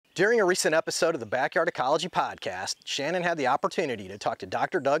During a recent episode of the Backyard Ecology Podcast, Shannon had the opportunity to talk to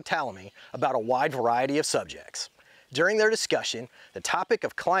Dr. Doug Tallamy about a wide variety of subjects. During their discussion, the topic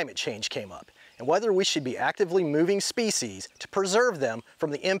of climate change came up and whether we should be actively moving species to preserve them from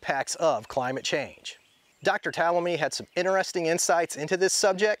the impacts of climate change. Dr. Tallamy had some interesting insights into this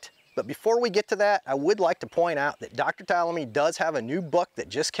subject, but before we get to that, I would like to point out that Dr. Tallamy does have a new book that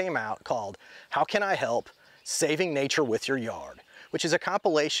just came out called How Can I Help? Saving Nature with Your Yard, which is a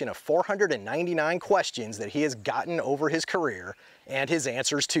compilation of 499 questions that he has gotten over his career and his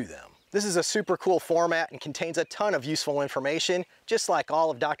answers to them. This is a super cool format and contains a ton of useful information, just like all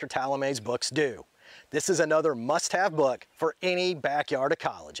of Dr. Tallamy's books do. This is another must-have book for any backyard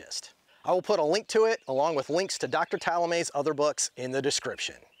ecologist. I will put a link to it, along with links to Dr. Tallamy's other books in the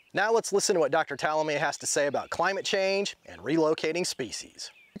description. Now let's listen to what Dr. Tallamy has to say about climate change and relocating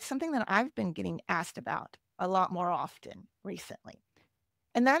species. It's something that I've been getting asked about a lot more often recently,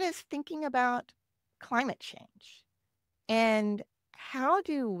 and that is thinking about climate change. And how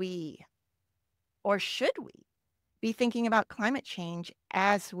do we, or should we, be thinking about climate change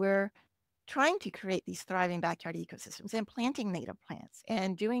as we're trying to create these thriving backyard ecosystems and planting native plants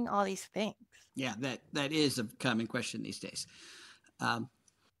and doing all these things? Yeah, that is a common question these days.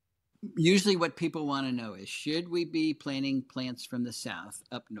 Usually what people want to know is, should we be planting plants from the south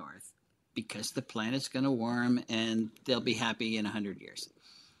up north because the planet's going to warm and they'll be happy in 100 years?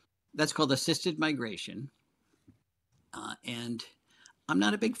 That's called assisted migration. And I'm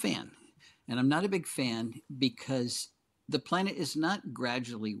not a big fan. And I'm not a big fan because the planet is not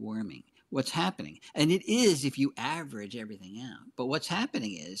gradually warming. What's happening, and it is if you average everything out, but what's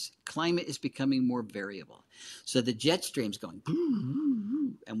happening is climate is becoming more variable. So the jet stream's going,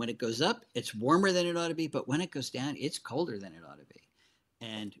 and when it goes up, it's warmer than it ought to be, but when it goes down, it's colder than it ought to be.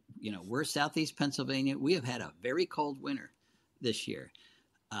 And, you know, we're southeast Pennsylvania. We have had a very cold winter this year.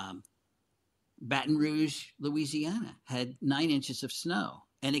 Baton Rouge, Louisiana had 9 inches of snow,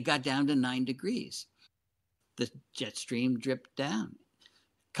 and it got down to 9 degrees. The jet stream dripped down.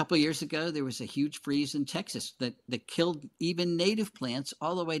 A couple of years ago, there was a huge freeze in Texas that killed even native plants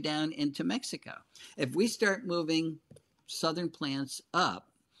all the way down into Mexico. If we start moving southern plants up,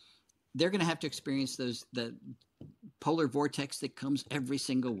 they're going to have to experience the polar vortex that comes every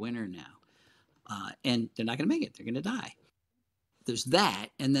single winter now. And they're not going to make it. They're going to die. There's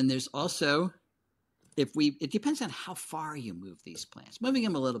that. And then there's also, it depends on how far you move these plants. Moving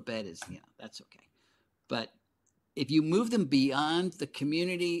them a little bit is, that's okay. But if you move them beyond the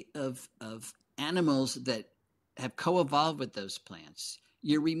community of animals that have co-evolved with those plants,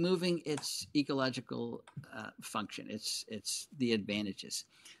 you're removing its ecological function. It's the advantages.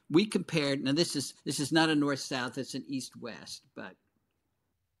 We compared, now this is not a north-south, it's an east-west, but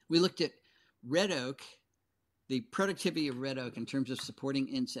we looked at red oak, the productivity of red oak in terms of supporting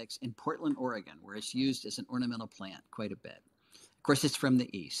insects in Portland, Oregon, where it's used as an ornamental plant quite a bit. Of course, it's from the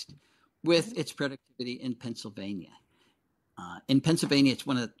east, with its productivity in Pennsylvania. In Pennsylvania, it's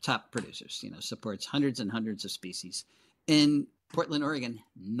one of the top producers, supports hundreds and hundreds of species. In Portland, Oregon,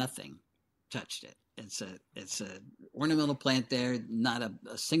 nothing touched it. It's a ornamental plant there, not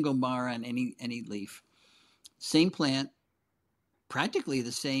a single mar on any leaf. Same plant, practically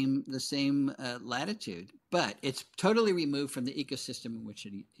the same latitude, but it's totally removed from the ecosystem in which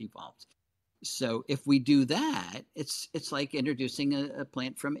it evolved. So if we do that, it's like introducing a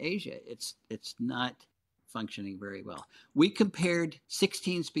plant from Asia. It's not functioning very well. We compared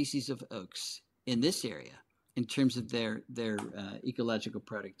 16 species of oaks in this area in terms of their ecological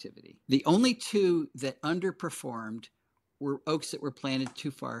productivity. The only 2 that underperformed were oaks that were planted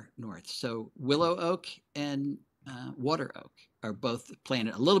too far north. So willow oak and water oak are both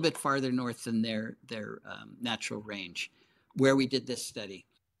planted a little bit farther north than their natural range where we did this study.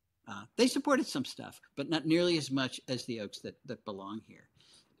 They supported some stuff, but not nearly as much as the oaks that belong here.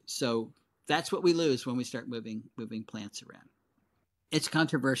 So that's what we lose when we start moving plants around. It's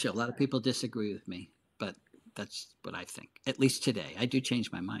controversial. A lot of people disagree with me, but that's what I think, at least today. I do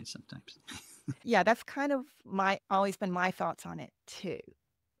change my mind sometimes. Yeah, that's kind of always been my thoughts on it too,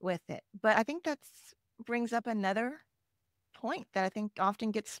 with it. But I think that brings up another point that I think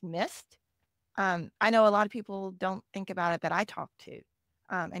often gets missed. I know a lot of people don't think about it that I talk to.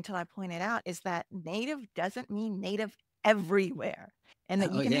 Until I point it out, is that native doesn't mean native everywhere. And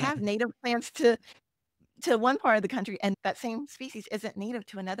that you can have native plants to one part of the country, and that same species isn't native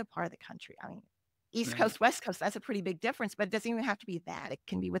to another part of the country. I mean, East Coast, West Coast, that's a pretty big difference, but it doesn't even have to be that. It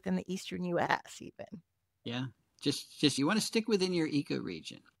can be within the Eastern U.S. even. Yeah, just you want to stick within your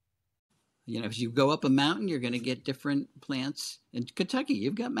ecoregion. As you go up a mountain, you're going to get different plants. In Kentucky,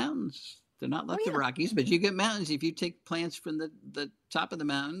 you've got mountains They're not like the yeah. Rockies, but you get mountains. If you take plants from the top of the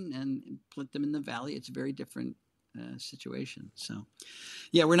mountain and put them in the valley, it's a very different situation. So,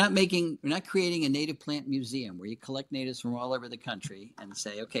 yeah, we're not creating a native plant museum where you collect natives from all over the country and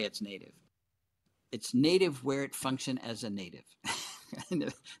say, okay, it's native. It's native where it functions as a native,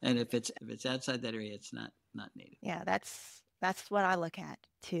 and if it's outside that area, it's not native. Yeah, that's what I look at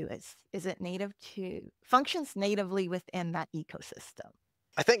too. Is it native to functions natively within that ecosystem?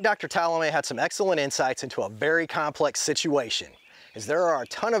 I think Dr. Tallamy had some excellent insights into a very complex situation, as there are a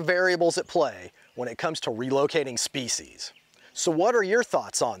ton of variables at play when it comes to relocating species. So what are your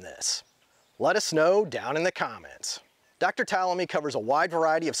thoughts on this? Let us know down in the comments. Dr. Tallamy covers a wide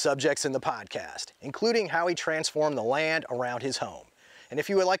variety of subjects in the podcast, including how he transformed the land around his home. And if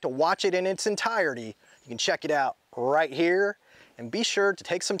you would like to watch it in its entirety, you can check it out right here, and be sure to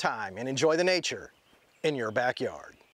take some time and enjoy the nature in your backyard.